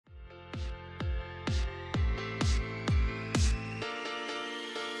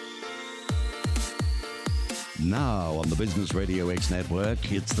Now on the Business Radio X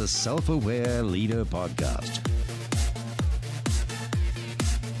Network, it's the Self-Aware Leader Podcast.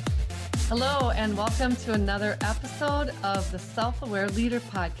 Hello, and welcome to another episode of the Self-Aware Leader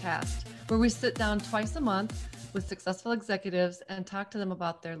Podcast, where we sit down twice a month with successful executives and talk to them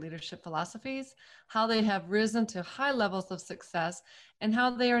about their leadership philosophies, how they have risen to high levels of success, and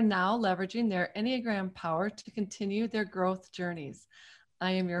how they are now leveraging their Enneagram power to continue their growth journeys. I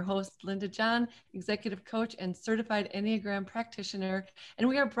am your host, Linda John, executive coach and certified Enneagram practitioner, and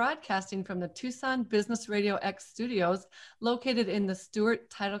we are broadcasting from the Tucson Business Radio X studios located in the Stewart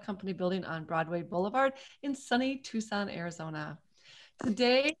Title Company building on Broadway Boulevard in sunny Tucson, Arizona.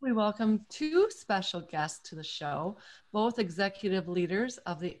 Today, we welcome two special guests to the show, both executive leaders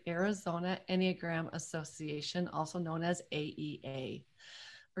of the Arizona Enneagram Association, also known as AEA.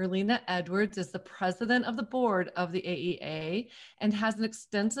 Erlina Edwards is the president of the board of the AEA and has an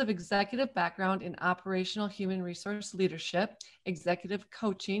extensive executive background in operational human resource leadership, executive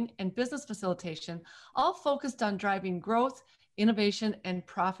coaching, and business facilitation, all focused on driving growth, innovation, and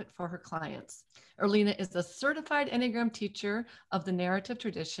profit for her clients. Erlina is a certified Enneagram teacher of the narrative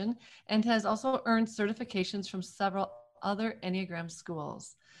tradition and has also earned certifications from several other Enneagram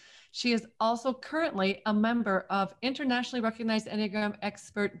schools. She is also currently a member of internationally recognized Enneagram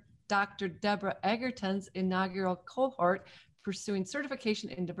expert Dr. Deborah Egerton's inaugural cohort, pursuing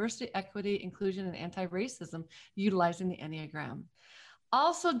certification in diversity, equity, inclusion, and anti-racism, utilizing the Enneagram.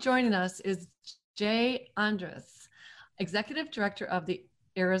 Also joining us is Jay Andres, Executive Director of the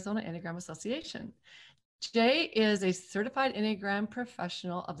Arizona Enneagram Association. Jay is a certified Enneagram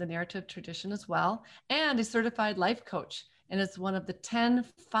professional of the narrative tradition as well, and a certified life coach, and is one of the 10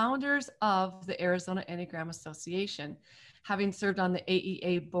 founders of the Arizona Enneagram Association, having served on the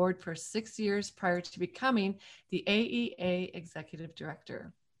AEA board for 6 years prior to becoming the AEA Executive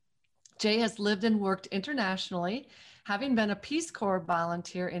Director. Jay has lived and worked internationally, having been a Peace Corps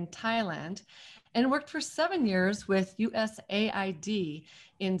volunteer in Thailand, and worked for 7 years with USAID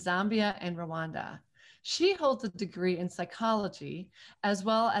in Zambia and Rwanda. She holds a degree in psychology, as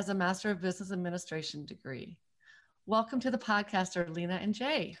well as a Master of Business Administration degree. Welcome to the podcast, Erlina and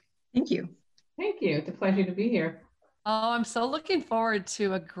Jay. Thank you. Thank you. It's a pleasure to be here. Oh, I'm so looking forward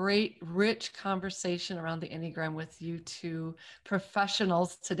to a great, rich conversation around the Enneagram with you two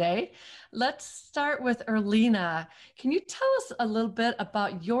professionals today. Let's start with Erlina. Can you tell us a little bit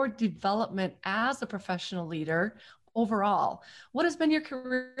about your development as a professional leader overall? What has been your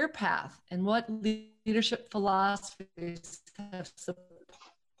career path, and what leadership philosophies have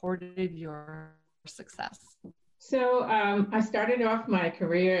supported your success? So I started off my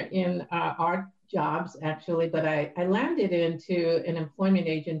career in odd jobs, actually, but I landed into an employment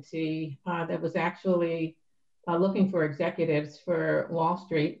agency that was actually looking for executives for Wall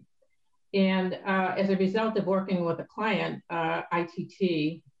Street. And as a result of working with a client,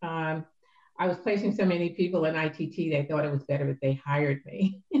 ITT, I was placing so many people in ITT, they thought it was better if they hired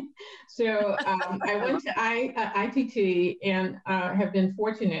me. So I went to ITT and have been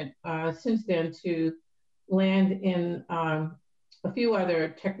fortunate since then to land in a few other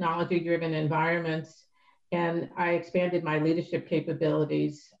technology-driven environments, and I expanded my leadership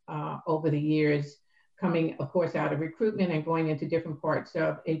capabilities over the years, coming, of course, out of recruitment and going into different parts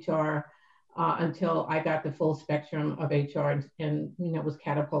of HR until I got the full spectrum of HR and was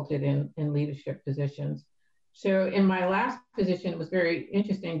catapulted in leadership positions. So in my last position, it was very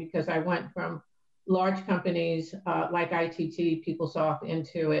interesting because I went from large companies like ITT, PeopleSoft,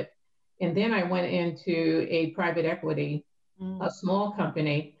 Intuit, and then I went into a private equity, a small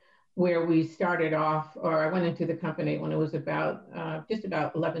company where we started off, or I went into the company when it was about just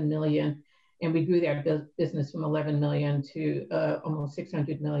about 11 million. And we grew that business from 11 million to almost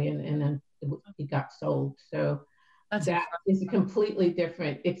 600 million. And then it got sold. So that is a completely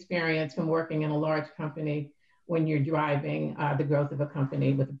different experience from working in a large company when you're driving the growth of a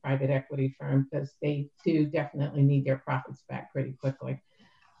company with a private equity firm, because they do definitely need their profits back pretty quickly.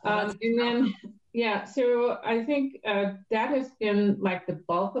 And then, so I think that has been like the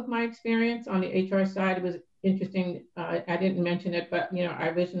bulk of my experience on the HR side. It was interesting. I didn't mention it, but, I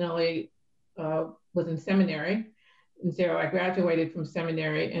originally was in seminary. And so I graduated from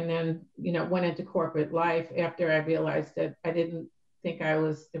seminary and then, went into corporate life after I realized that I didn't think I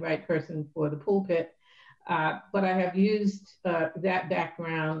was the right person for the pulpit. But I have used that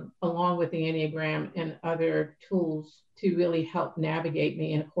background along with the Enneagram and other tools to really help navigate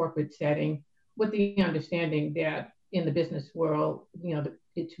me in a corporate setting with the understanding that in the business world,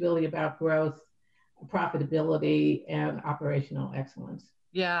 it's really about growth, profitability, and operational excellence.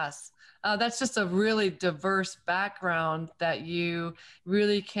 Yes. That's just a really diverse background that you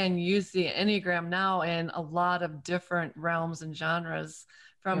really can use the Enneagram now in a lot of different realms and genres,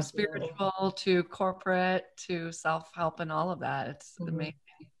 from Absolutely. spiritual to corporate to self-help and all of that. It's amazing.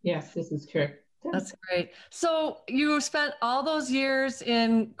 Yes, this is true. That's great. So you spent all those years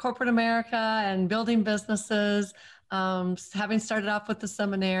in corporate America and building businesses, having started off with the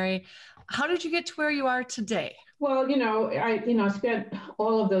seminary. How did you get to where you are today? Well, I spent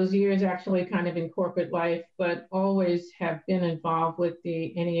all of those years actually kind of in corporate life, but always have been involved with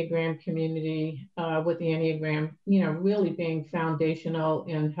the Enneagram community, with the Enneagram, really being foundational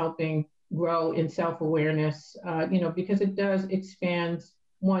in helping grow in self-awareness, because it does expand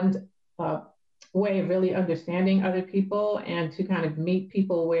one's way of really understanding other people and to kind of meet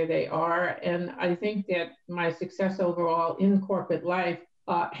people where they are. And I think that my success overall in corporate life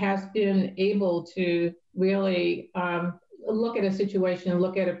has been able to really look at a situation,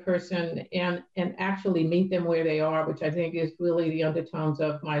 look at a person, and actually meet them where they are, which I think is really the undertones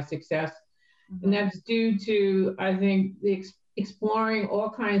of my success. Mm-hmm. And that's due to, I think, exploring all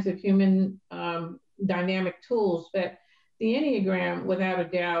kinds of human dynamic tools. But the Enneagram, without a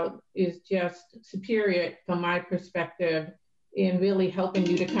doubt, is just superior from my perspective in really helping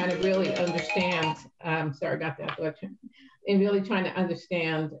you to kind of really understand, sorry about that, in really trying to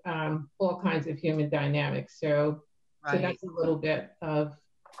understand all kinds of human dynamics. So that's a little bit of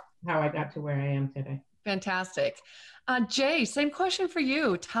how I got to where I am today. Fantastic. Jay, same question for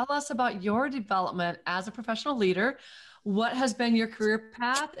you. Tell us about your development as a professional leader. What has been your career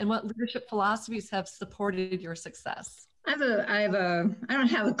path and what leadership philosophies have supported your success? I don't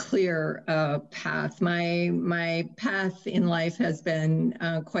have a clear path. My path in life has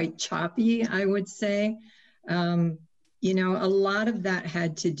been quite choppy, I would say. A lot of that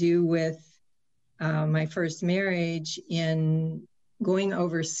had to do with my first marriage. In going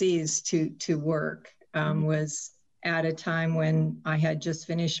overseas to work was at a time when I had just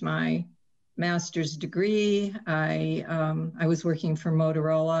finished my master's degree. I was working for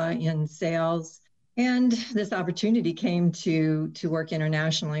Motorola in sales. And this opportunity came to work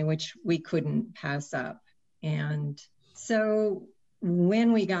internationally, which we couldn't pass up. And so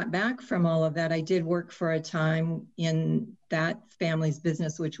when we got back from all of that, I did work for a time in that family's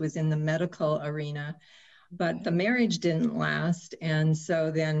business, which was in the medical arena. But the marriage didn't last. And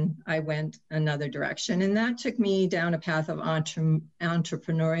so then I went another direction. And that took me down a path of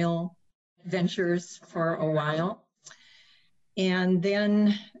entrepreneurial ventures for a while. And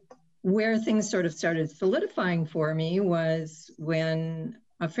then where things sort of started solidifying for me was when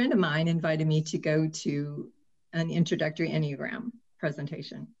a friend of mine invited me to go to an introductory Enneagram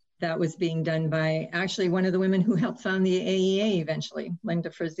presentation that was being done by actually one of the women who helped found the AEA eventually,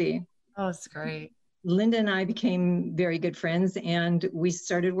 Linda Frazee. Oh, that's great. Linda and I became very good friends and we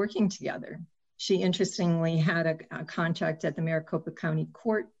started working together. She interestingly had a contract at the Maricopa County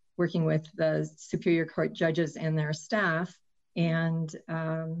Court working with the Superior Court judges and their staff. And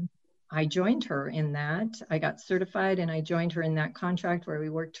I joined her in that. I got certified and I joined her in that contract where we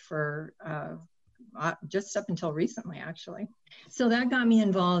worked for just up until recently, actually. So that got me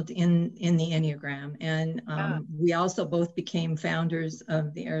involved in the Enneagram. And we also both became founders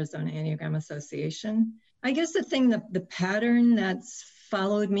of the Arizona Enneagram Association. I guess the pattern that's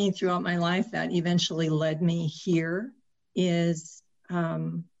followed me throughout my life that eventually led me here is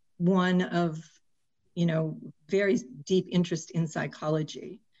one of, very deep interest in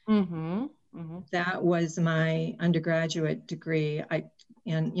psychology. Mm-hmm. Mm-hmm. That was my undergraduate degree. I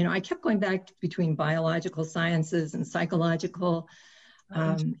kept going back between biological sciences and psychological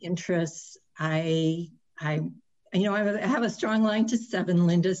interests. I have a strong line to 7,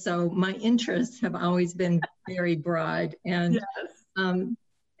 Linda. So my interests have always been very broad, and yes.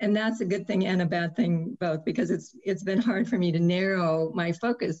 And that's a good thing and a bad thing both, because it's been hard for me to narrow my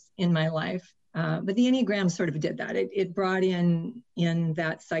focus in my life. But the Enneagram sort of did that. It brought in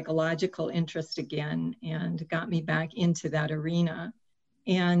that psychological interest again and got me back into that arena.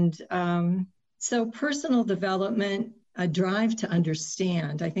 And so personal development, a drive to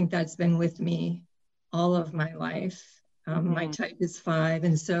understand, I think that's been with me all of my life. My type is 5.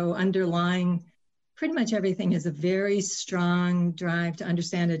 And so underlying pretty much everything is a very strong drive to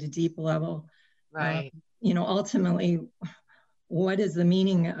understand at a deep level. Right. Ultimately, what is the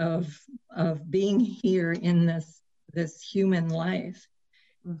meaning of being here in this human life?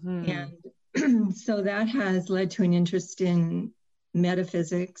 Mm-hmm. And so that has led to an interest in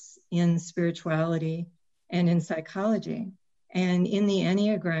metaphysics, in spirituality, and in psychology. And in the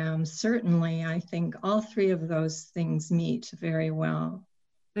Enneagram, certainly, I think all 3 of those things meet very well.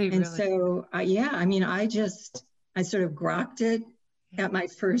 I sort of grokked it at my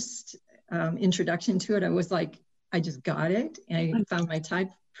first introduction to it, I was like, I just got it. I found my type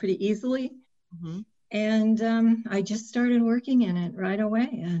pretty easily. Mm-hmm. And I just started working in it right away.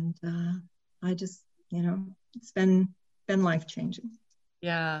 And I just, it's been life-changing.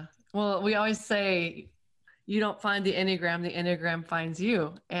 Yeah. Well, we always say you don't find the Enneagram finds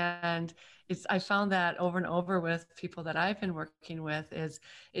you. And I found that over and over with people that I've been working with, is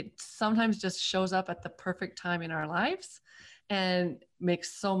it sometimes just shows up at the perfect time in our lives and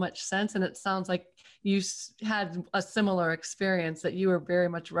makes so much sense. And it sounds like you had a similar experience, that you were very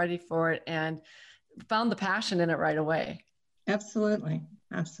much ready for it and found the passion in it right away. Absolutely.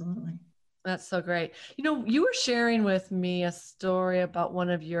 Absolutely. That's so great. You were sharing with me a story about one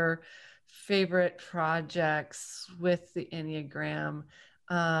of your favorite projects with the Enneagram,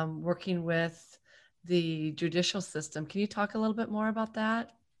 working with the judicial system. Can you talk a little bit more about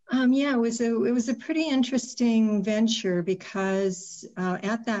that? Yeah, it was a pretty interesting venture, because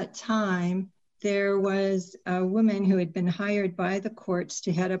at that time there was a woman who had been hired by the courts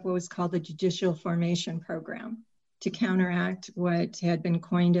to head up what was called the Judicial Formation Program, to counteract what had been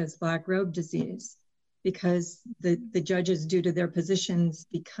coined as black robe disease, because the judges, due to their positions,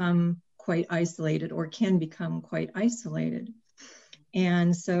 become quite isolated, or can become quite isolated.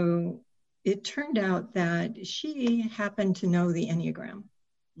 And so it turned out that she happened to know the Enneagram.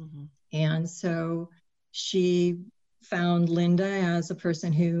 Mm-hmm. And so she found Linda as a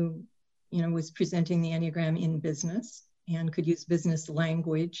person who, was presenting the Enneagram in business and could use business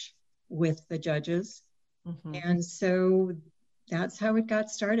language with the judges. Mm-hmm. And so that's how it got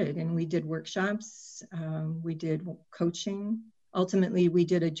started. And we did workshops, we did coaching. Ultimately, we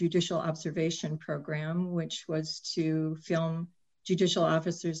did a judicial observation program, which was to film judicial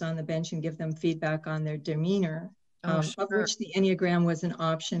officers on the bench and give them feedback on their demeanor, of which the Enneagram was an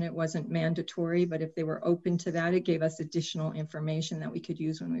option. It wasn't mandatory, but if they were open to that, it gave us additional information that we could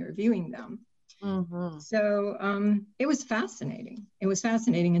use when we were viewing them. Mm-hmm. So it was fascinating. It was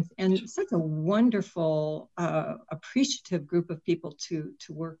fascinating, and such a wonderful, appreciative group of people to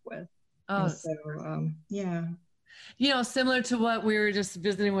work with. Oh, and so yeah. Similar to what we were just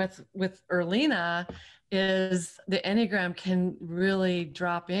visiting with Erlina, is the Enneagram can really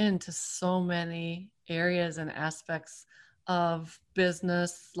drop into so many areas and aspects of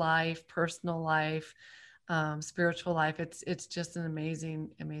business life, personal life, spiritual life. It's just an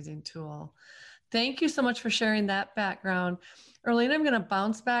amazing tool. Thank you so much for sharing that background. Erlina, I'm going to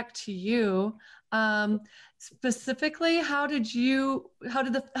bounce back to you. Specifically, how did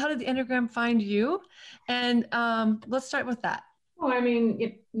the Enneagram find you? And let's start with that. Well, I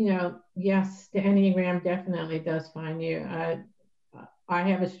mean, yes, the Enneagram definitely does find you. I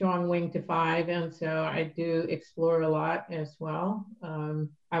have a strong wing to 5, and so I do explore a lot as well.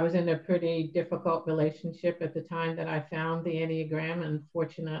 I was in a pretty difficult relationship at the time that I found the Enneagram, and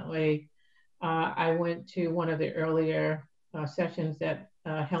fortunately, I went to one of the earlier sessions that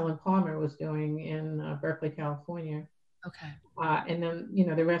Helen Palmer was doing in Berkeley, California. Okay. And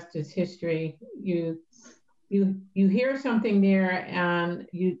then, the rest is history. You hear something there, and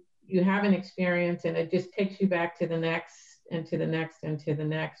you have an experience, and it just takes you back to the next, and to the next, and to the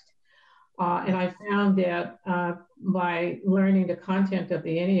next. And I found that by learning the content of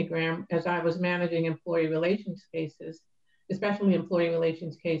the Enneagram, as I was managing employee relations cases, especially employee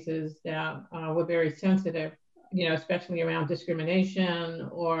relations cases that were very sensitive, especially around discrimination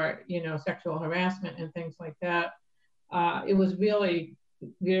or, sexual harassment and things like that, it was really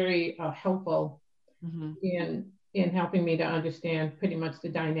very helpful mm-hmm. in helping me to understand pretty much the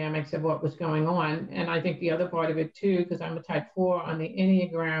dynamics of what was going on. And I think the other part of it too, because I'm a type 4 on the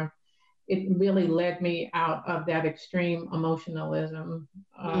Enneagram, it really led me out of that extreme emotionalism,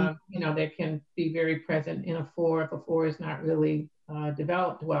 mm-hmm. That can be very present in a 4 if a 4 is not really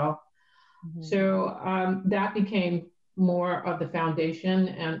developed well. Mm-hmm. So that became more of the foundation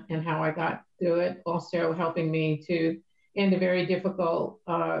and how I got through it, also helping me to end a very difficult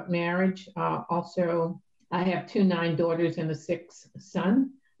marriage. Also, I have 2 9 daughters and a 6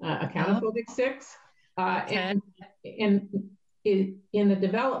 son, a counterphobic 6. And in the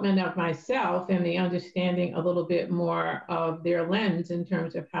development of myself and the understanding a little bit more of their lens in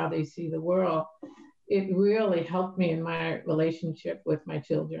terms of how they see the world, it really helped me in my relationship with my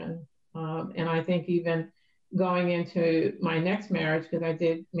children. And I think even going into my next marriage, because I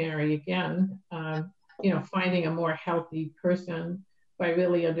did marry again, finding a more healthy person by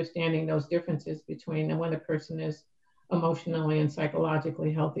really understanding those differences between when a person is emotionally and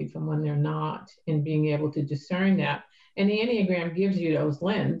psychologically healthy from when they're not, and being able to discern that. And the Enneagram gives you those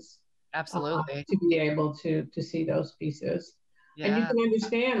lenses. Absolutely. To be able to see those pieces. Yeah. And you can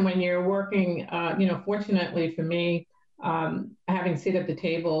understand when you're working, fortunately for me, having sit at the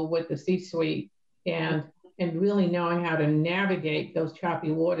table with the C-suite and really knowing how to navigate those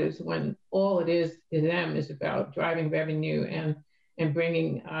choppy waters when all it is to them is about driving revenue and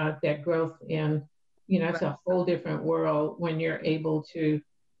bringing that growth in. It's a whole different world when you're able to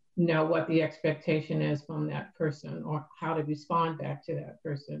know what the expectation is from that person or how to respond back to that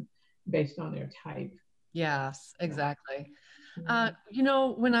person based on their type. Yes, exactly.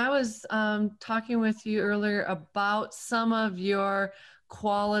 When I was talking with you earlier about some of your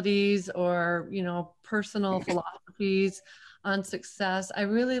qualities or, personal philosophies on success, I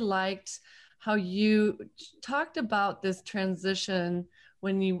really liked how you talked about this transition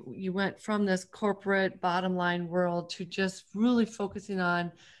when you went from this corporate bottom line world to just really focusing on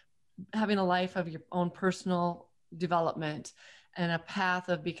having a life of your own personal development and a path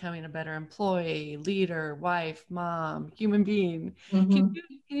of becoming a better employee, leader, wife, mom, human being. Can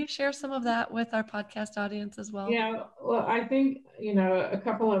you share some of that with our podcast audience as well? Yeah, well, I think, a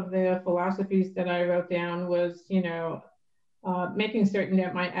couple of the philosophies that I wrote down was, making certain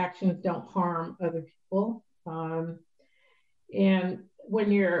that my actions don't harm other people. And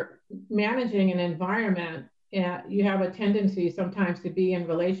when you're managing an environment, you have a tendency sometimes to be in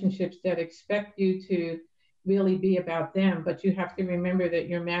relationships that expect you to really be about them, but you have to remember that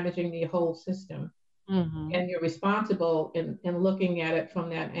you're managing the whole system. And you're responsible, and looking at it from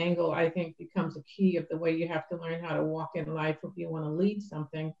that angle, I think becomes a key of the way you have to learn how to walk in life if you want to lead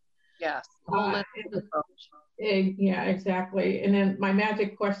something. Yes. Yeah, exactly. And then my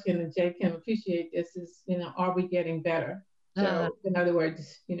magic question, and Jay can appreciate this, is, are we getting better? So in other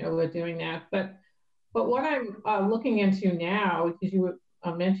words, we're doing that. But what I'm looking into now, because you were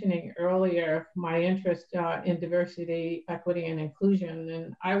mentioning earlier my interest in diversity, equity, and inclusion,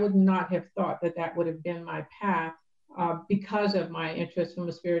 and I would not have thought that would have been my path because of my interest from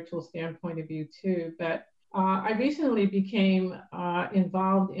a spiritual standpoint of view too. But I recently became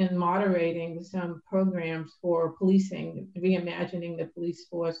involved in moderating some programs for policing, reimagining the police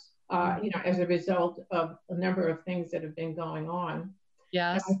force, as a result of a number of things that have been going on.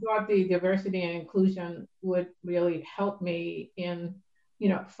 Yes. And I thought the diversity and inclusion would really help me in,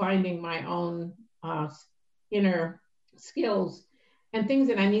 finding my own inner skills and things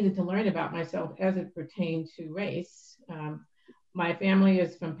that I needed to learn about myself as it pertained to race. My family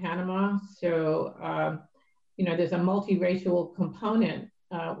is from Panama, so, there's a multiracial component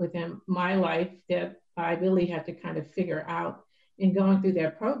within my life that I really had to kind of figure out. And going through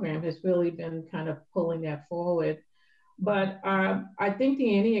that program has really been kind of pulling that forward. But I think the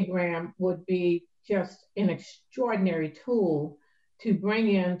Enneagram would be just an extraordinary tool to bring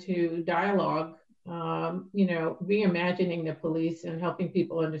into dialogue, reimagining the police and helping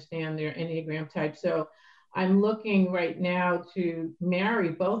people understand their Enneagram type. So I'm looking right now to marry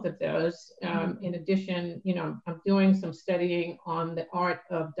both of those. In addition, I'm doing some studying on the art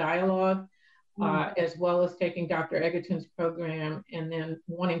of dialogue, as well as taking Dr. Egerton's program and then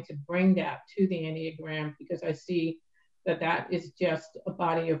wanting to bring that to the Enneagram, because I see that is just a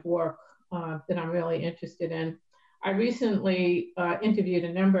body of work that I'm really interested in. I recently interviewed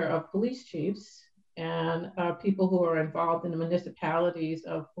a number of police chiefs and people who are involved in the municipalities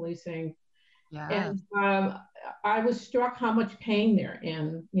of policing. Yeah. And I was struck how much pain they're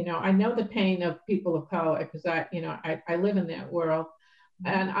in. I know the pain of people of color because I live in that world.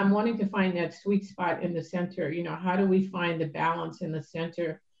 And I'm wanting to find that sweet spot in the center. How do we find the balance in the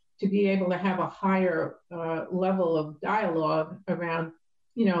center to be able to have a higher level of dialogue around,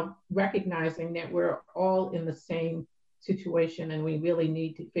 recognizing that we're all in the same situation and we really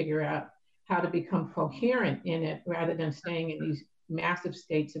need to figure out how to become coherent in it rather than staying in these massive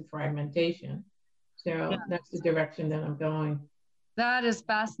states of fragmentation. So that's the direction that I'm going. That is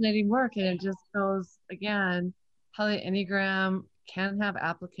fascinating work. And it just shows, again, how the Enneagram can have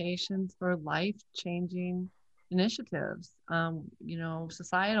applications for life-changing initiatives,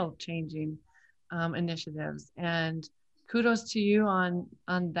 societal changing initiatives. And kudos to you on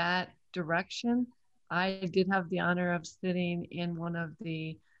that direction. I did have the honor of sitting in one of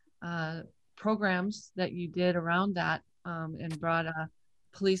the programs that you did around that, and brought a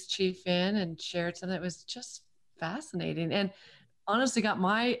police chief in and shared something that was just fascinating and honestly got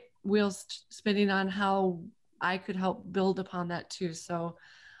my wheels spinning on how I could help build upon that too. So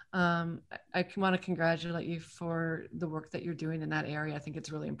I want to congratulate you for the work that you're doing in that area. I think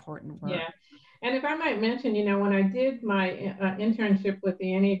it's really important work. Yeah. And if I might mention, when I did my internship with the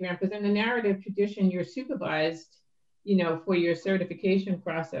Enneagram, because in the narrative tradition, you're supervised, for your certification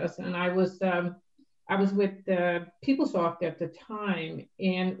process. And I was with PeopleSoft at the time,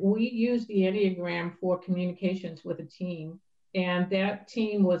 and we used the Enneagram for communications with a team. And that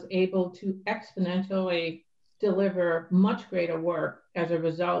team was able to exponentially deliver much greater work as a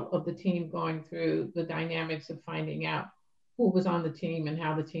result of the team going through the dynamics of finding out who was on the team and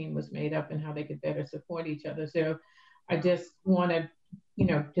how the team was made up and how they could better support each other. So I just want to,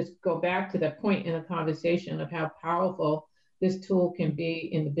 just go back to that point in the conversation of how powerful this tool can be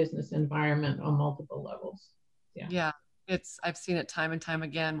in the business environment on multiple levels. Yeah. I've seen it time and time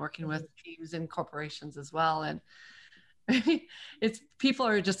again, working with teams in corporations as well. And people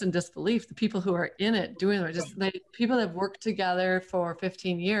are just in disbelief. The people who are in it doing it, people that have worked together for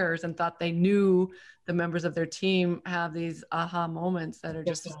 15 years and thought they knew the members of their team have these aha moments that are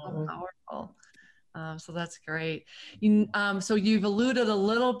just so powerful. So that's great. So you've alluded a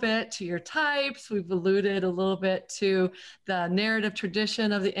little bit to your types. We've alluded a little bit to the narrative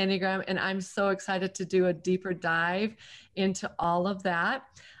tradition of the Enneagram, and I'm so excited to do a deeper dive into all of that.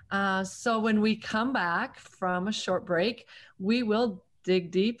 So when we come back from a short break, we will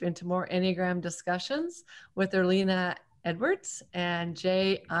dig deep into more Enneagram discussions with Erlina Edwards and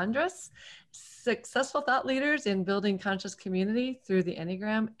Jay Andres, successful thought leaders in building conscious community through the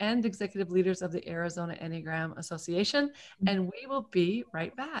Enneagram and executive leaders of the Arizona Enneagram Association. And we will be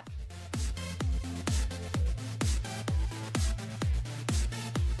right back.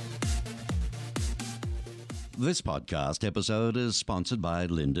 This podcast episode is sponsored by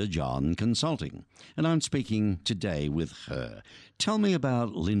Linda John Consulting, and I'm speaking today with her. Tell me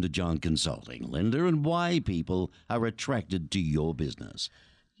about Linda John Consulting, Linda, and why people are attracted to your business.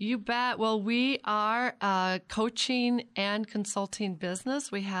 You bet. Well, we are a coaching and consulting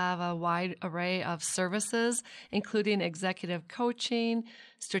business. We have a wide array of services, including executive coaching,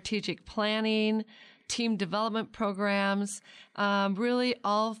 strategic planning, team development programs, really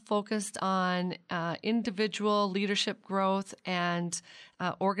all focused on individual leadership growth and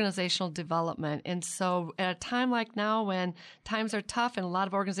organizational development. And so at a time like now when times are tough and a lot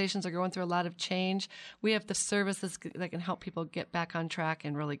of organizations are going through a lot of change, we have the services that can help people get back on track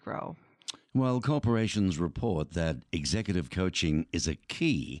and really grow. Well, corporations report that executive coaching is a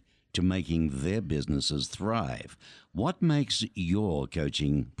key to making their businesses thrive. What makes your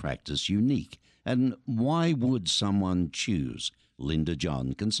coaching practice unique? And why would someone choose Linda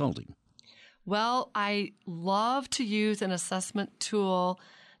John Consulting? Well, I love to use an assessment tool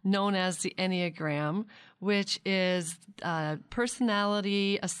known as the Enneagram, which is a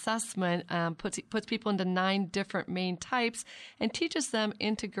personality assessment, puts people into 9 different main types and teaches them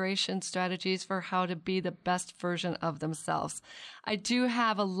integration strategies for how to be the best version of themselves. I do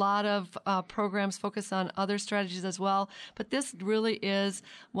have a lot of programs focused on other strategies as well, but this really is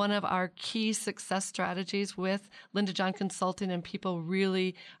one of our key success strategies with Linda John Consulting, and people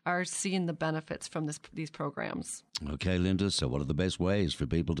really are seeing the benefits from these programs. Okay, Linda, so what are the best ways for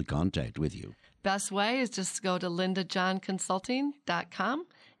people to contact with you? Best way is just to go to lindajohnconsulting.com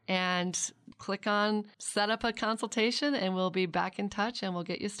and click on set up a consultation, and we'll be back in touch and we'll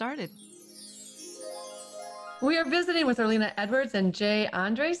get you started. We are visiting with Erlina Edwards and Jay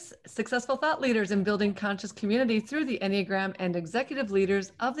Andres, successful thought leaders in building conscious community through the Enneagram and executive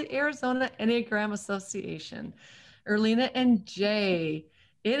leaders of the Arizona Enneagram Association. Erlina and Jay,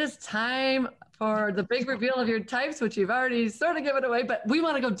 it is time for the big reveal of your types, which you've already sort of given away, but we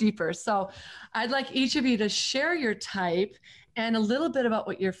want to go deeper. So I'd like each of you to share your type and a little bit about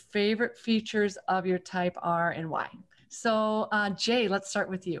what your favorite features of your type are and why. So Jay, let's start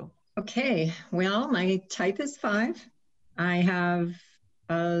with you. Okay, well, my type is 5. I have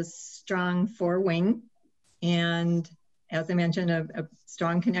a strong 4 wing, and as I mentioned, a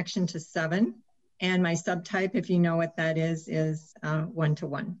strong connection to 7. And my subtype, if you know what that is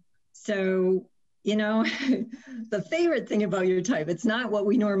 1-to-1. So, the favorite thing about your type, it's not what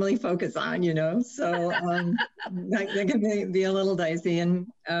we normally focus on, so that can be a little dicey.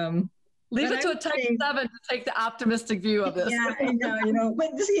 And leave it to a type 7 to take the optimistic view of this. Yeah, I know,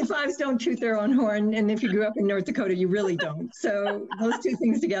 but see, 5s don't toot their own horn, and if you grew up in North Dakota, you really don't. So those two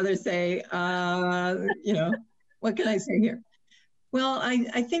things together say, what can I say here? Well,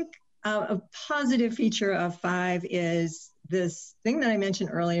 I think a positive feature of 5 is this thing that I mentioned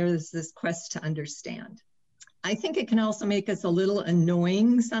earlier, is this quest to understand. I think it can also make us a little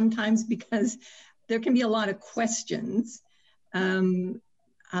annoying sometimes because there can be a lot of questions. Not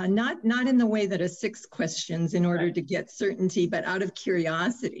in the way that a 6 questions in order to get certainty, but out of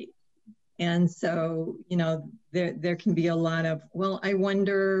curiosity. And so, there can be a lot of, well, I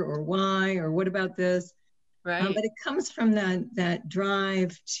wonder, or why, or what about this? Right. But it comes from that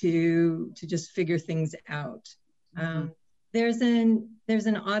drive to just figure things out. Mm-hmm. There's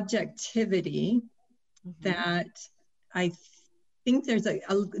an objectivity that I think there's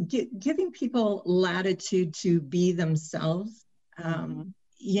giving people latitude to be themselves.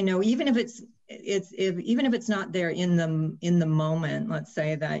 Even if even if it's not there in the moment, let's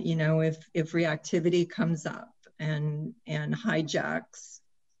say that, if reactivity comes up and hijacks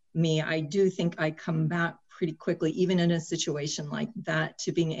me, I do think I come back pretty quickly, even in a situation like that,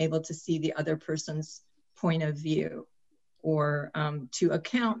 to being able to see the other person's point of view, or to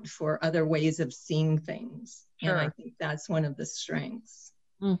account for other ways of seeing things. Sure. And I think that's one of the strengths.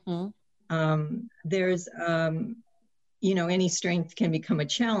 Mm-hmm. There's, any strength can become a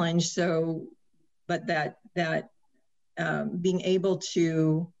challenge. So, but that being able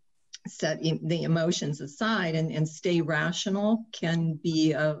to set the emotions aside and stay rational can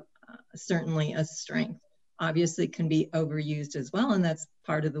be certainly a strength. Obviously, it can be overused as well, and that's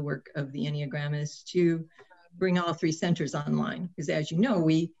part of the work of the Enneagram, is to bring all three centers online. Because as you know,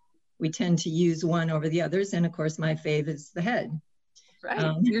 we tend to use one over the others, and of course, my fave is the head.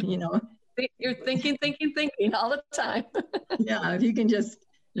 Right. You're thinking all the time. Yeah, if you can just,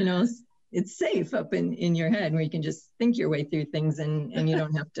 it's safe up in your head where you can just think your way through things, and you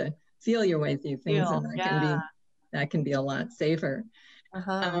don't have to feel your way through things, and that can be a lot safer.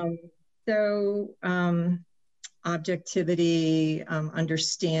 So objectivity,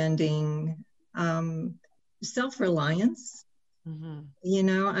 understanding, self-reliance. Mm-hmm.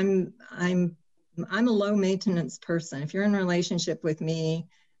 I'm a low maintenance person. If you're in a relationship with me,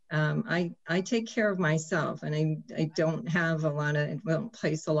 I take care of myself, and I don't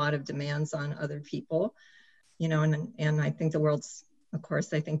place a lot of demands on other people, and I think the world's, of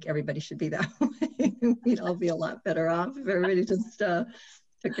course, I think everybody should be that way. We'd all be a lot better off if everybody just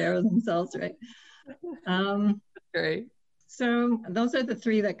took care of themselves, right? Great. So those are the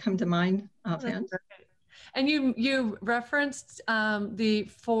three that come to mind offhand. And you referenced the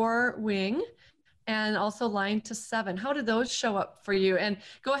 4 wing and also line to 7. How did those show up for you? And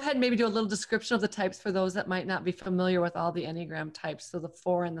go ahead and maybe do a little description of the types for those that might not be familiar with all the Enneagram types. So the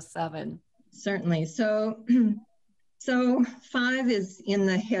 4 and the 7. Certainly. So 5 is in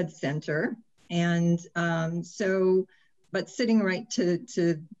the head center. And but sitting right to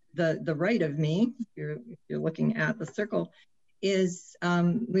the right of me, if you're looking at the circle, is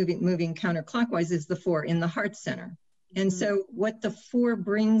moving counterclockwise, is the 4 in the heart center. And so what the 4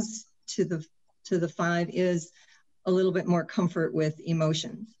 brings to the 5 is a little bit more comfort with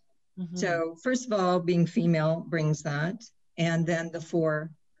emotions. Mm-hmm. So first of all, being female brings that, and then the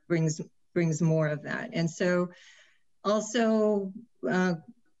 4 brings more of that. And so also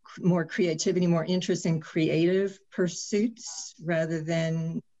more creativity, more interest in creative pursuits rather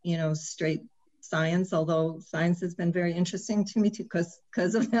than, straight science, although science has been very interesting to me too, because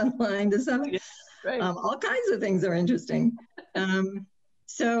of that line to 7. Yes, right. All kinds of things are interesting.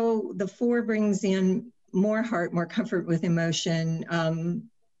 So the 4 brings in more heart, more comfort with emotion,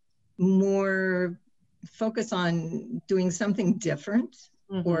 more focus on doing something different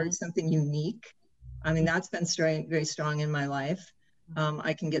or something unique. I mean, that's been very strong in my life.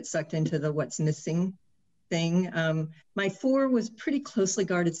 I can get sucked into the what's missing thing. My 4 was pretty closely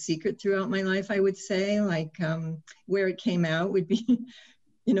guarded secret throughout my life, I would say. Like where it came out would be,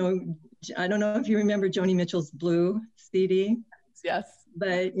 I don't know if you remember Joni Mitchell's Blue CD. Yes.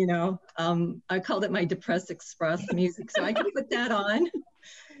 But, I called it my Depressed Express music. So I could put that on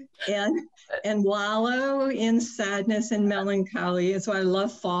and wallow in sadness and melancholy. And so I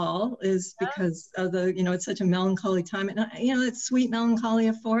love fall, is because of it's such a melancholy time. And, it's sweet melancholy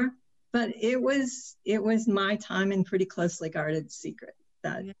of 4. But it was my time in pretty closely guarded secret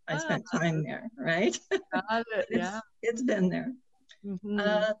that I spent time there, right? Got it. It's been there. Mm-hmm.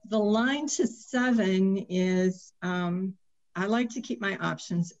 The line to 7 is, I like to keep my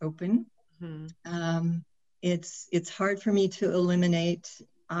options open. Mm-hmm. It's hard for me to eliminate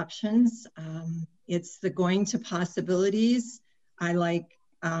options. It's the going to possibilities. I like,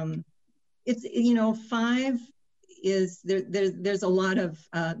 it's, 5 is there's a lot of,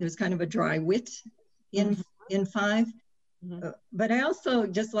 there's kind of a dry wit in 5. Mm-hmm. But I also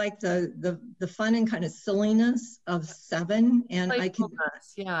just like the fun and kind of silliness of 7. And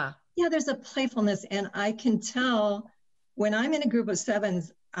there's a playfulness, and I can tell when I'm in a group of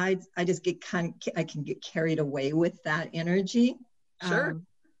 7s, I just get I can get carried away with that energy. Sure.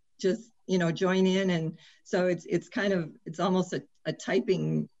 Just, join in. And so it's almost a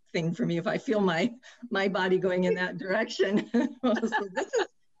typing thing for me. If I feel my body going in that direction, so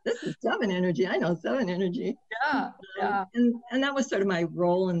this is 7 energy. I know 7 energy. Yeah. And that was sort of my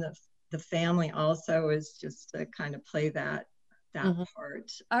role in the family also, is just to kind of play that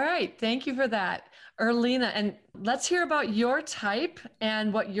part. All right. Thank you for that, Erlina. And let's hear about your type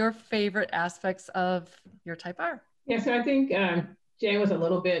and what your favorite aspects of your type are. Yeah. So I think Jay was a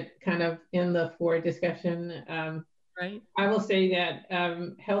little bit kind of in the 4 discussion. Right. I will say that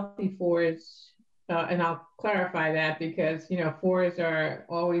healthy fours, and I'll clarify that because, fours are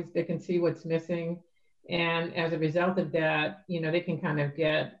always, they can see what's missing. And as a result of that, they can kind of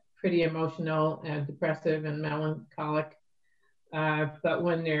get pretty emotional and depressive and melancholic. But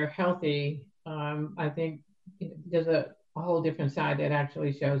when they're healthy, I think there's a whole different side that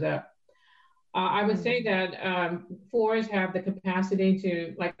actually shows up. I would say that fours have the capacity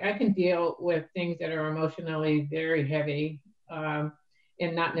to, like, I can deal with things that are emotionally very heavy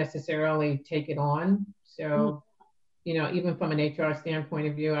and not necessarily take it on. So, even from an HR standpoint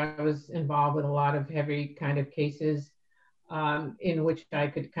of view, I was involved with a lot of heavy kind of cases in which I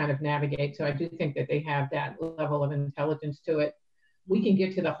could kind of navigate. So I do think that they have that level of intelligence to it. We can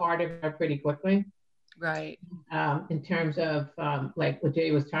get to the heart of it pretty quickly. Right. In terms of like what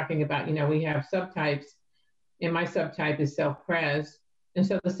Jay was talking about, we have subtypes, and my subtype is self-pres. And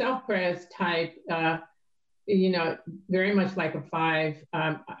so the self-pres type, very much like a 5,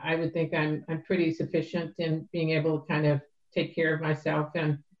 I would think I'm pretty sufficient in being able to kind of take care of myself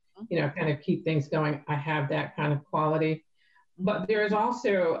and, kind of keep things going. I have that kind of quality. But there is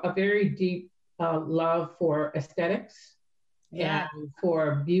also a very deep love for aesthetics and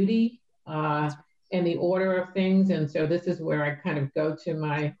for beauty. And the order of things. And so this is where I kind of go to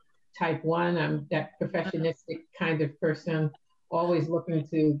my type 1. I'm that perfectionistic kind of person, always looking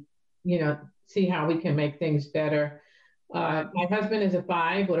to, see how we can make things better. My husband is a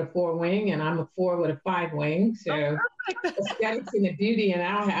 5 with a 4 wing, and I'm a 4 with a 5 wing. So aesthetics and the beauty,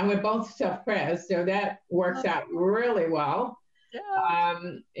 and we're both self-pres. So that works out really well. Yeah.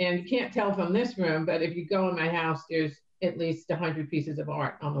 And you can't tell from this room, but if you go in my house, there's at least 100 pieces of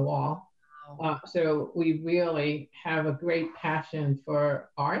art on the wall. So we really have a great passion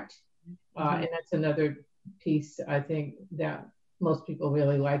for art. And that's another piece, I think, that most people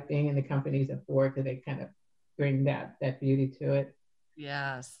really like being in the companies of 4, because they kind of bring that beauty to it.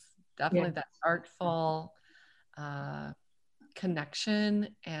 Yes, definitely that artful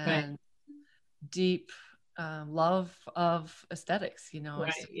connection and deep love of aesthetics,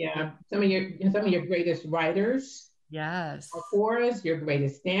 Right. Yeah. Some of your greatest writers. Yes. Are 4s, your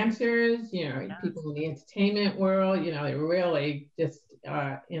greatest dancers, people in the entertainment world, they're really just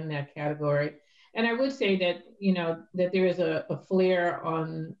in that category. And I would say that, that there is a flair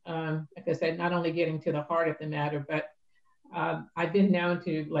on, like I said, not only getting to the heart of the matter, but I've been known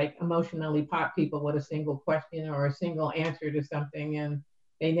to like emotionally pop people with a single question or a single answer to something, and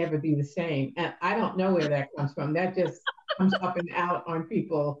they never be the same. And I don't know where that comes from. That just comes up and out on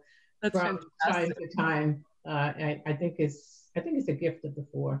people from time to time. I think it's a gift of the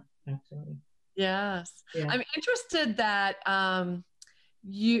 4, actually. Yes. Yeah. I'm interested that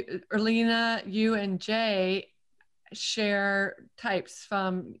you, Erlina, you and Jay share types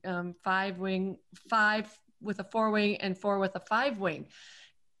from 5 with a 4 wing and 4 with a 5 wing.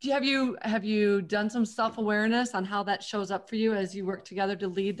 Have you done some self-awareness on how that shows up for you as you work together to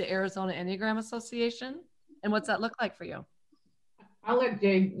lead the Arizona Enneagram Association? And what's that look like for you? I'll let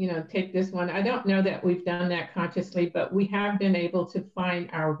Jay, take this one. I don't know that we've done that consciously, but we have been able to find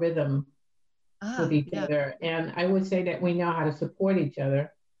our rhythm with each other. And I would say that we know how to support each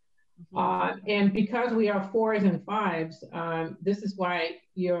other. And because we are 4s and 5s, this is why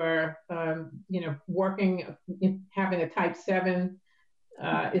you're, working, having a type 7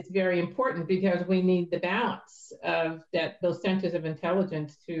 is very important, because we need the balance of those centers of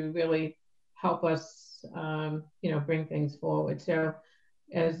intelligence to really help us bring things forward. So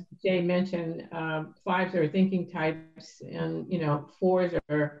as Jay mentioned, 5s are thinking types, and 4s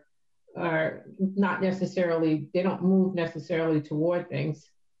are not necessarily, they don't move necessarily toward things,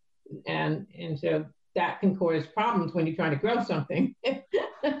 and so that can cause problems when you're trying to grow something.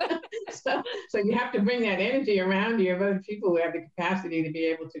 so you have to bring that energy around you of other people who have the capacity to be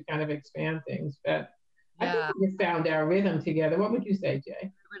able to kind of expand things. But I think we found our rhythm together. What would you say, Jay?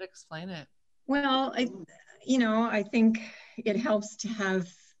 I would explain it. Well, I think it helps to have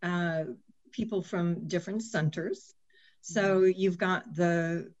people from different centers. So you've got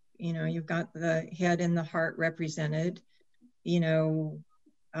the head and the heart represented.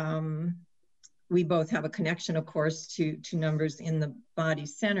 We both have a connection, of course, to numbers in the body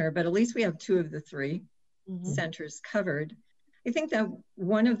center, but at least we have 2 of the 3 centers covered. I think that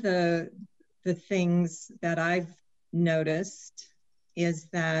one of the things that I've noticed is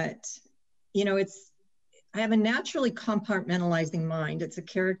that, I have a naturally compartmentalizing mind. It's a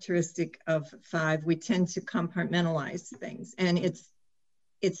characteristic of 5. We tend to compartmentalize things, and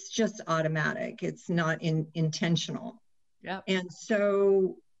it's just automatic. It's not intentional. Yeah. And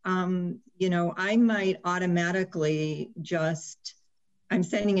so, I might automatically I'm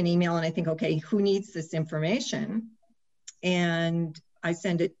sending an email and I think, okay, who needs this information? and I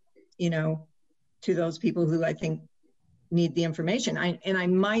send it, to those people who I think need the information. I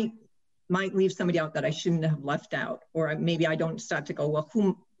might leave somebody out that I shouldn't have left out, or maybe I don't stop to go, well,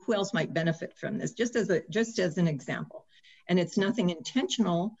 who else might benefit from this? Just as an example, and it's nothing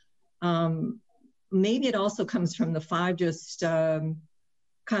intentional. Maybe it also comes from the 5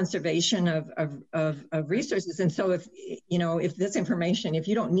 conservation of resources. And so if this information, if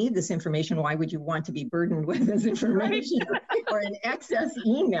you don't need this information, why would you want to be burdened with this information or an excess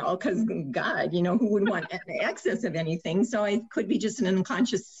email? Because God, who wouldn't want an excess of anything? So it could be just an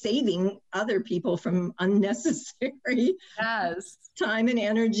unconscious saving other people from unnecessary time and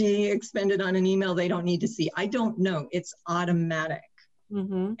energy expended on an email they don't need to see. I don't know. It's automatic.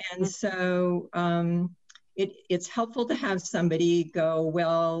 Mm-hmm. And so it's helpful to have somebody go,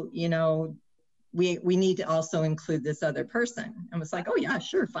 well, we need to also include this other person. And it's like, oh yeah,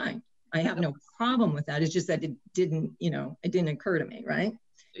 sure, fine. I have no problem with that. It's just that it didn't occur to me, right?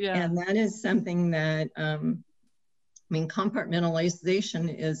 Yeah. And that is something that,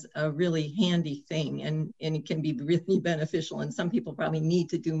 compartmentalization is a really handy thing, and it can be really beneficial. And some people probably need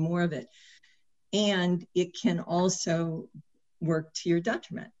to do more of it. And it can also work to your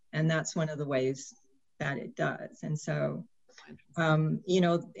detriment. And that's one of the ways that it does. And so,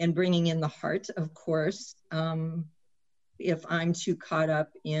 and bringing in the heart, of course, if I'm too caught up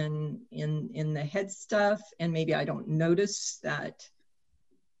in the head stuff, and maybe I don't notice that,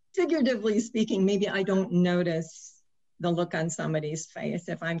 figuratively speaking, maybe I don't notice the look on somebody's face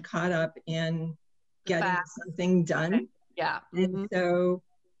if I'm caught up in getting something done. Yeah. And so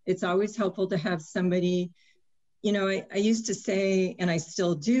it's always helpful to have somebody, I used to say, and I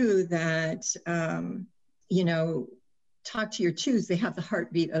still do, that, talk to your 2s, they have the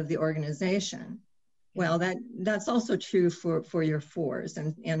heartbeat of the organization. Well, that's also true for your 4s,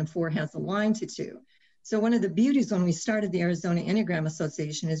 and a 4 has a line to 2. So one of the beauties when we started the Arizona Enneagram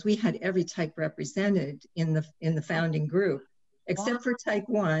Association is we had every type represented in the founding group, except for type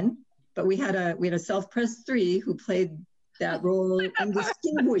 1, but we had a self-pressed 3 who played that role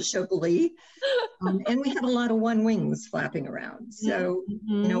indistinguishably. And we had a lot of 1 wings flapping around. So,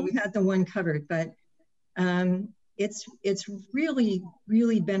 we had the 1 covered, but it's really,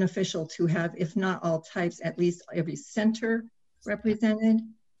 really beneficial to have, if not all types, at least every center represented.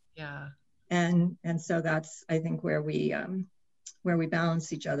 Yeah. And so that's, I think, where we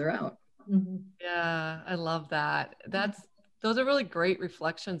balance each other out. Mm-hmm. Yeah, I love that. Those are really great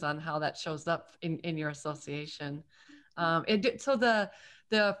reflections on how that shows up in your association. So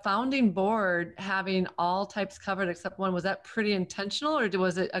the founding board having all types covered except 1, was that pretty intentional, or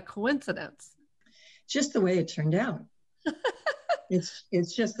was it a coincidence? Just the way it turned out.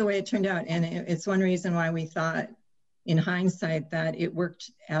 It's just the way it turned out. And it's one reason why we thought in hindsight that it worked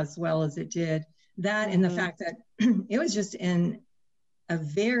as well as it did. That and the fact that it was just in a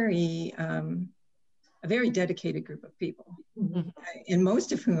very dedicated group of people, and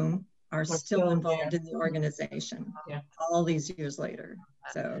most of whom are still involved in the organization all these years later.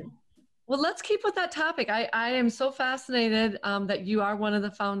 So, well, let's keep with that topic. I am so fascinated that you are one of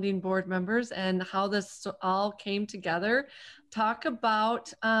the founding board members and how this all came together. Talk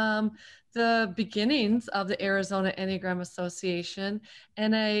about the beginnings of the Arizona Enneagram Association.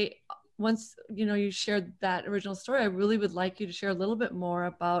 And once you shared that original story, I really would like you to share a little bit more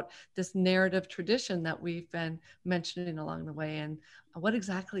about this narrative tradition that we've been mentioning along the way. And what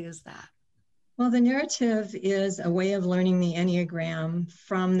exactly is that? Well, the narrative is a way of learning the Enneagram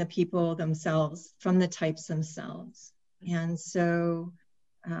from the people themselves, from the types themselves. And so,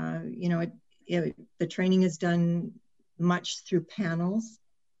 the training is done much through panels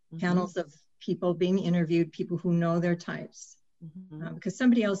of people being interviewed, people who know their types. Because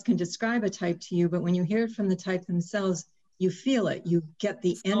somebody else can describe a type to you, but when you hear it from the type themselves, you feel it. You get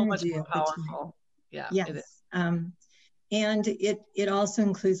the energy of the type. Yeah. Yes. It is. And it also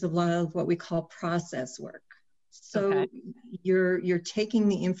includes a lot of what we call process work. So you're taking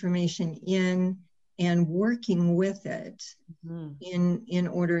the information in and working with it in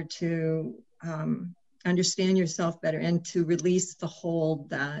order to understand yourself better and to release the hold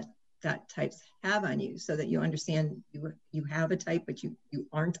that types have on you, so that you understand you have a type, but you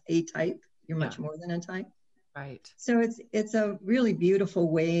aren't a type. You're much more than a type. Right. So it's a really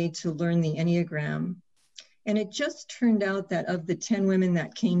beautiful way to learn the Enneagram. And it just turned out that of the 10 women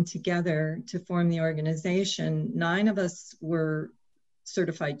that came together to form the organization, 9 of us were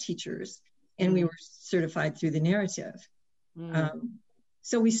certified teachers, and we were certified through the narrative.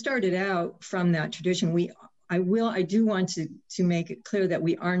 So we started out from that tradition. I do want to make it clear that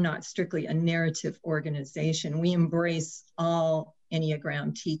we are not strictly a narrative organization. We embrace all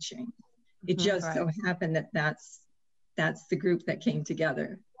Enneagram teaching. It just so happened that that's the group that came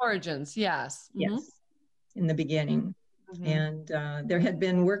together. Origins, yes. Mm-hmm. Yes, in the beginning. Mm-hmm. And there had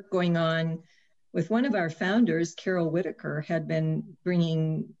been work going on with one of our founders, Carol Whitaker, had been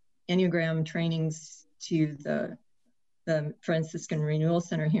bringing Enneagram trainings to the Franciscan Renewal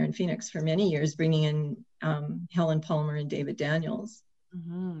Center here in Phoenix for many years, bringing in Helen Palmer and David Daniels.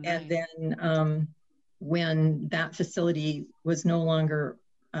 Mm-hmm, and nice. then when that facility was no longer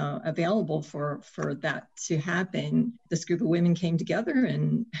available for that to happen, this group of women came together,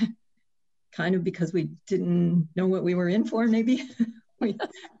 and kind of because we didn't know what we were in for, maybe,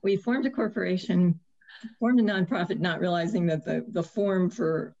 we formed a corporation, formed a nonprofit, not realizing that the form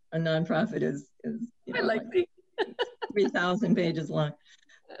for a nonprofit is like 3,000 pages long.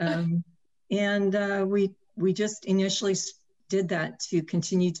 We just initially did that to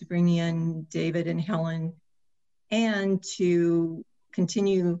continue to bring in David and Helen, and to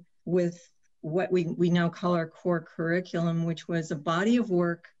continue with what we now call our core curriculum, which was a body of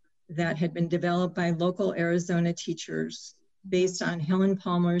work that had been developed by local Arizona teachers based on Helen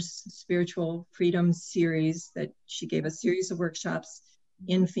Palmer's Spiritual Freedom series, that she gave a series of workshops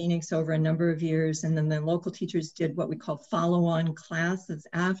in Phoenix over a number of years. And then the local teachers did what we call follow-on classes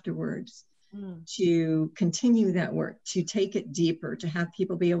afterwards to continue that work, to take it deeper, to have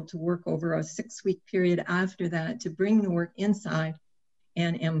people be able to work over a 6-week period after that, to bring the work inside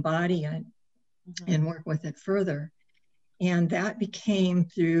and embody it and work with it further. And that became,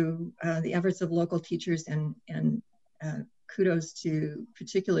 through the efforts of local teachers, and kudos to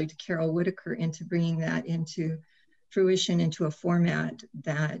particularly to Carol Whitaker, into bringing that into fruition, into a format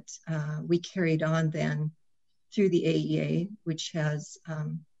that we carried on then through the AEA, which has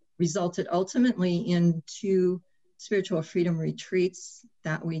resulted ultimately in 2 spiritual freedom retreats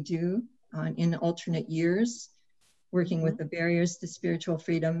that we do in alternate years, working with the barriers to spiritual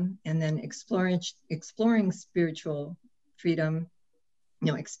freedom, and then exploring spiritual freedom,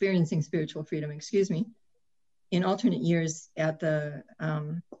 experiencing spiritual freedom, in alternate years at the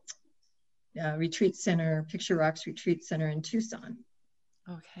retreat center, Picture Rocks Retreat Center in Tucson.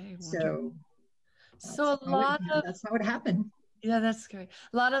 Okay, wonderful. So that's how it happened. Yeah, that's great.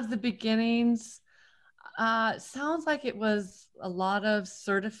 A lot of the beginnings, sounds like it was a lot of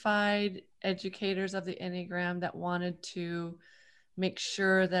certified educators of the Enneagram that wanted to make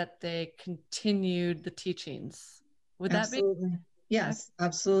sure that they continued the teachings. Would that be? Absolutely. Yes,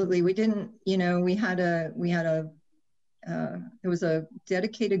 absolutely. We didn't, there was a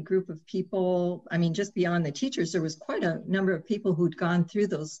dedicated group of people. I mean, just beyond the teachers, there was quite a number of people who'd gone through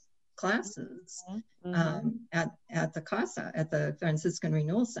those classes at the CASA, at the Franciscan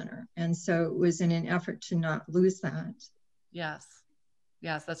Renewal Center. And so it was in an effort to not lose that. Yes,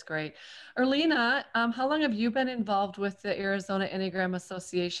 that's great. Erlina, how long have you been involved with the Arizona Enneagram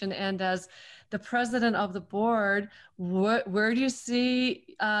Association? And as the president of the board, where do you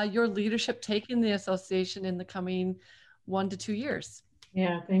see your leadership taking the association in the coming 1 to 2 years?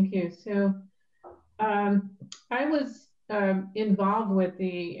 Yeah, thank you. So I was involved with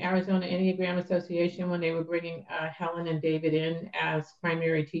the Arizona Enneagram Association when they were bringing Helen and David in as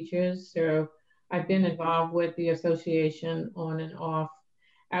primary teachers. So I've been involved with the association on and off.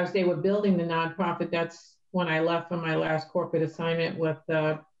 As they were building the nonprofit, that's when I left for my last corporate assignment with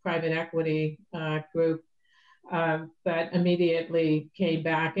the private equity group, but immediately came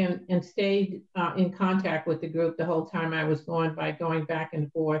back and stayed in contact with the group the whole time I was gone, by going back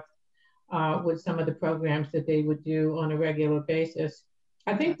and forth with some of the programs that they would do on a regular basis.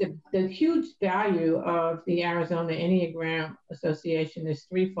 I think the huge value of the Arizona Enneagram Association is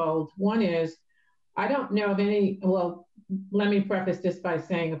threefold. One is, I don't know of any, well, let me preface this by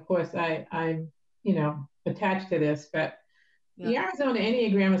saying, of course, I'm attached to this, but the Arizona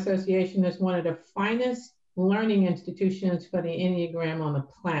Enneagram Association is one of the finest learning institutions for the Enneagram on the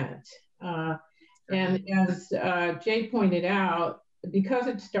planet. And as Jay pointed out, because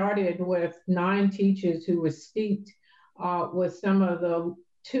it started with 9 teachers who were steeped with some of the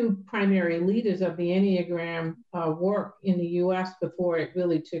 2 primary leaders of the Enneagram work in the US before it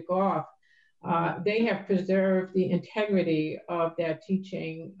really took off, they have preserved the integrity of that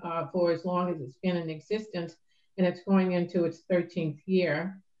teaching for as long as it's been in existence, and it's going into its 13th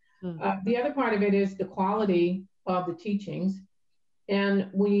year. The other part of it is the quality of the teachings. And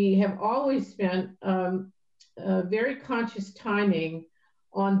we have always spent very conscious timing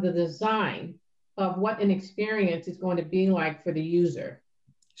on the design of what an experience is going to be like for the user.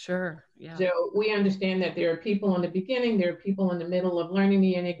 Sure, yeah. So we understand that there are people in the beginning, there are people in the middle of learning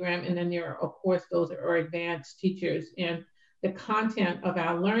the Enneagram, and then there are, of course, those that are advanced teachers. And the content of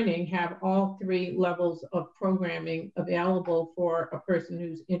our learning have all 3 levels of programming available for a person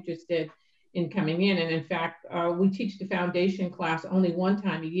who's interested in coming in. And in fact, we teach the foundation class only one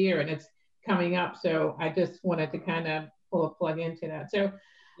time a year, and it's coming up. So I just wanted to kind of pull a plug into that. So,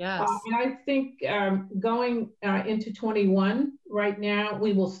 Yes. and I think going into 21 right now,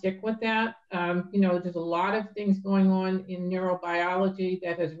 we will stick with that. There's a lot of things going on in neurobiology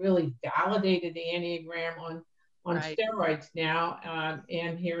that has really validated the Enneagram on Right. steroids now.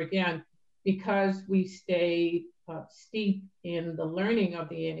 And here again, because we stay steep in the learning of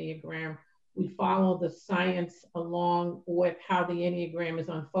the Enneagram, we follow the science along with how the Enneagram is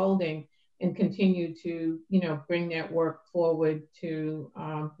unfolding and continue to, bring that work forward to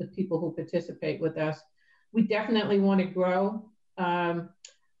the people who participate with us. We definitely want to grow the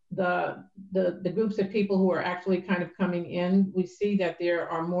groups of people who are actually kind of coming in. We see that there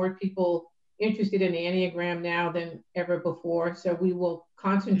are more people interested in the Enneagram now than ever before. So we will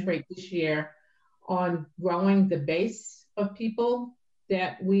concentrate this year on growing the base of people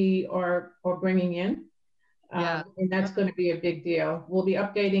that we are bringing in. And that's going to be a big deal. We'll be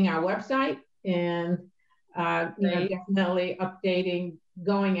updating our website and definitely updating,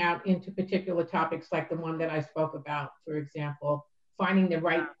 going out into particular topics like the one that I spoke about, for example, finding the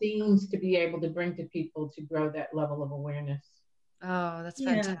right themes to be able to bring to people to grow that level of awareness. Oh, that's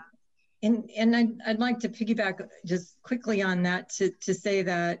fantastic. And I'd like to piggyback just quickly on that to say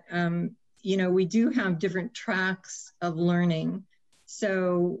that, we do have different tracks of learning.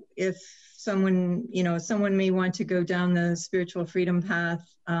 So if someone may want to go down the spiritual freedom path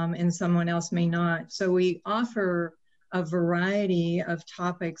and someone else may not. So we offer a variety of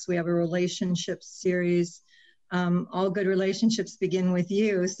topics. We have a relationship series. All good relationships begin with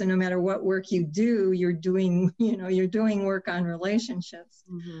you. So no matter what work you do, you're doing work on relationships.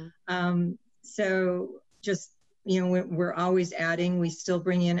 Mm-hmm. So just, we're always adding. We still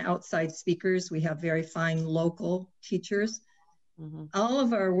bring in outside speakers. We have very fine local teachers. Mm-hmm. All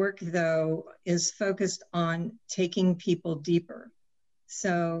of our work, though, is focused on taking people deeper.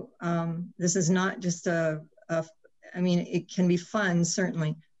 So this is not just it can be fun,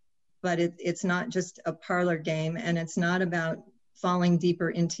 certainly, but it's not just a parlor game, and it's not about falling deeper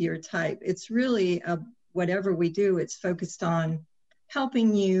into your type. It's really, whatever we do, it's focused on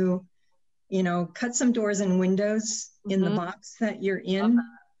helping you, cut some doors and windows in the box that you're in.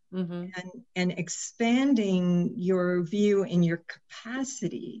 Mm-hmm. And expanding your view and your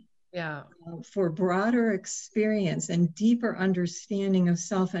capacity for broader experience and deeper understanding of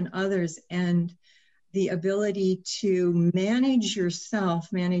self and others, and the ability to manage yourself,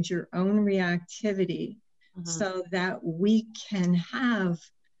 manage your own reactivity, so that we can have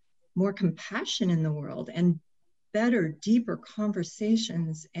more compassion in the world and better, deeper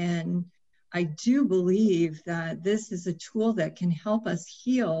conversations. And I do believe that this is a tool that can help us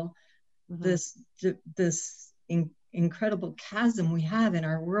heal this incredible chasm we have in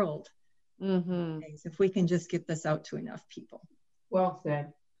our world. If we can just get this out to enough people. Well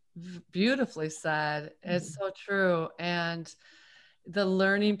said. Beautifully said. It's so true. And the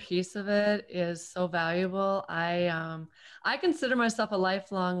learning piece of it is so valuable. I consider myself a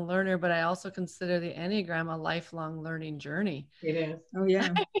lifelong learner, but I also consider the Enneagram a lifelong learning journey. It is. Oh,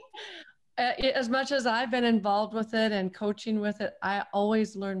 yeah. As much as I've been involved with it and coaching with it, I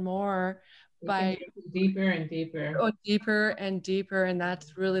always learn more by deeper and deeper. Oh, deeper and deeper. And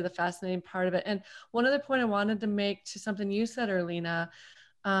that's really the fascinating part of it. And one other point I wanted to make to something you said, Erlina,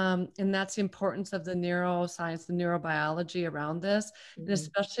 and that's the importance of the neuroscience, the neurobiology around this. And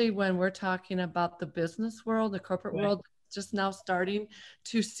especially when we're talking about the business world, the corporate world, just now starting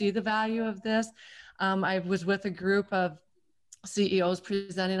to see the value of this. I was with a group of CEOs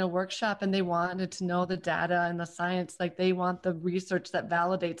presenting a workshop, and they wanted to know the data and the science. Like, they want the research that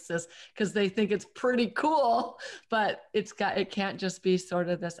validates this, because they think it's pretty cool, but it can't just be sort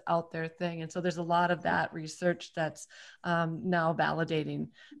of this out there thing. And so there's a lot of that research that's now validating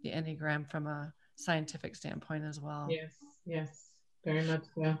the Enneagram from a scientific standpoint as well. Yes, very much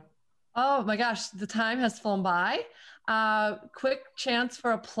so. Oh my gosh, the time has flown by. Quick chance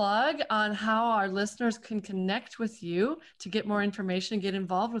for a plug on how our listeners can connect with you to get more information and get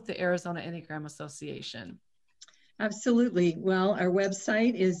involved with the Arizona Enneagram Association. Absolutely. Well, our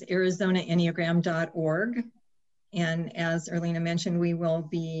website is arizonaenneagram.org. And as Erlina mentioned, we will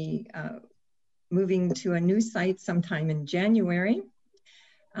be moving to a new site sometime in January.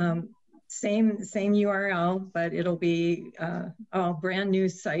 Same URL, but it'll be a brand new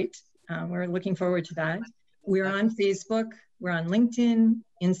site. We're looking forward to that. We're on Facebook, we're on LinkedIn,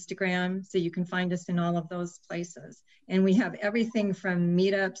 Instagram, so you can find us in all of those places. And we have everything from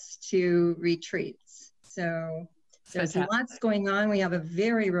meetups to retreats. So there's lots going on. We have a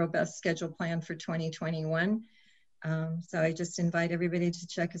very robust schedule planned for 2021. So I just invite everybody to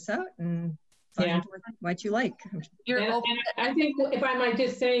check us out and find what you like. And I think if I might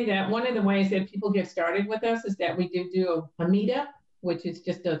just say that one of the ways that people get started with us is that we do a meetup, which is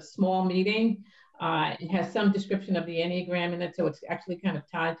just a small meeting. It has some description of the Enneagram in it, so it's actually kind of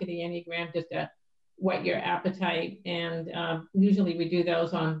tied to the Enneagram, just to whet your appetite. And usually we do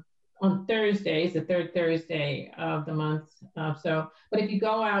those on Thursdays, the third Thursday of the month. But if you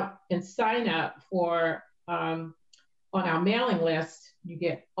go out and sign up for on our mailing list, you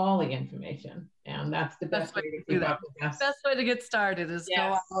get all the information, and that's the best way to keep up with us. Best way to get started is go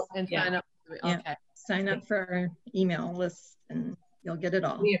out and sign up. Okay. Sign up for our email list, and you'll get it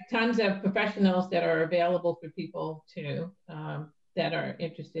all. We have tons of professionals that are available for people too, that are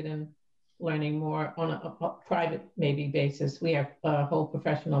interested in learning more on a private maybe basis. We have a whole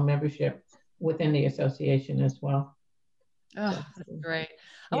professional membership within the association as well. Oh, that's great.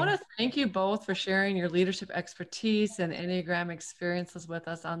 I want to thank you both for sharing your leadership expertise and Enneagram experiences with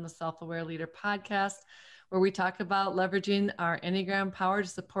us on the Self-Aware Leader podcast, where we talk about leveraging our Enneagram power to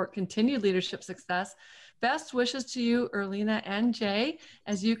support continued leadership success. Best wishes to you, Erlina and Jay,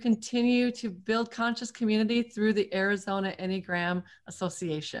 as you continue to build conscious community through the Arizona Enneagram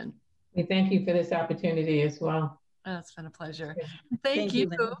Association. We thank you for this opportunity as well. Oh, it's been a pleasure. Thank you.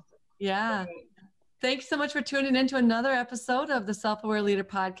 Linda. Yeah. Thanks so much for tuning in to another episode of the Self-Aware Leader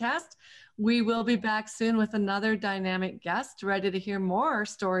podcast. We will be back soon with another dynamic guest, ready to hear more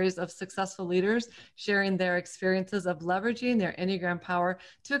stories of successful leaders sharing their experiences of leveraging their Enneagram power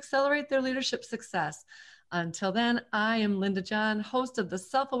to accelerate their leadership success. Until then, I am Linda John, host of the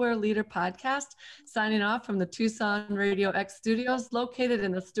Self-Aware Leader podcast, signing off from the Tucson Radio X studios located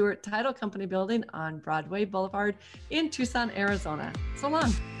in the Stewart Title Company building on Broadway Boulevard in Tucson, Arizona. So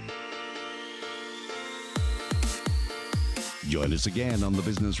long. Join us again on the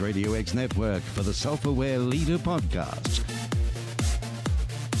Business Radio X network for the Self-Aware Leader podcast.